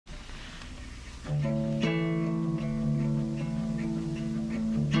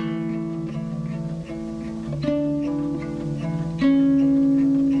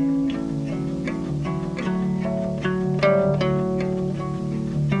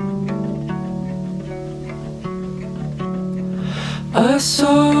I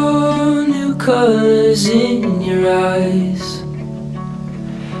saw new colors in your eyes,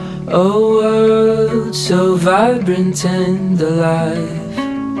 a world so vibrant and alive,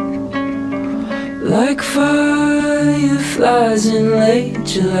 like fireflies in late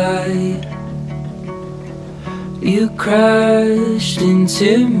July. You crashed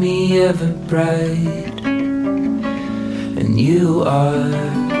into me ever bright, and you are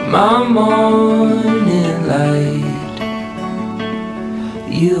my morning light.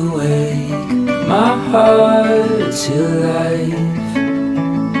 You wake my heart to life.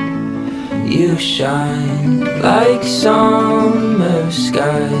 You shine like summer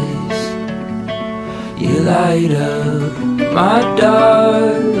skies. You light up my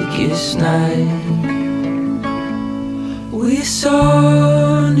darkest night. We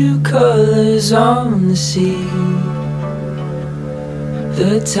saw new colors on the sea.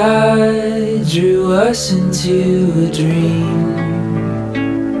 The tide drew us into a dream.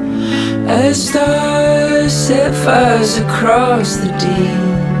 As stars set fires across the deep,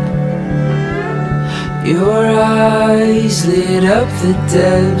 your eyes lit up the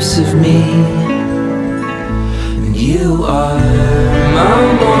depths of me. And you are my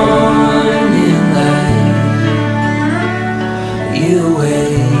morning light. You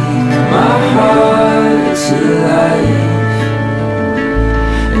wake my heart to life,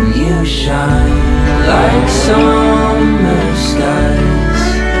 and you shine like summer skies.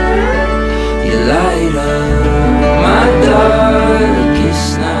 You light up my darkest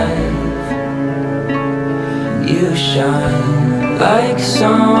night. You shine like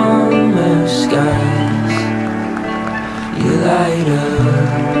sun.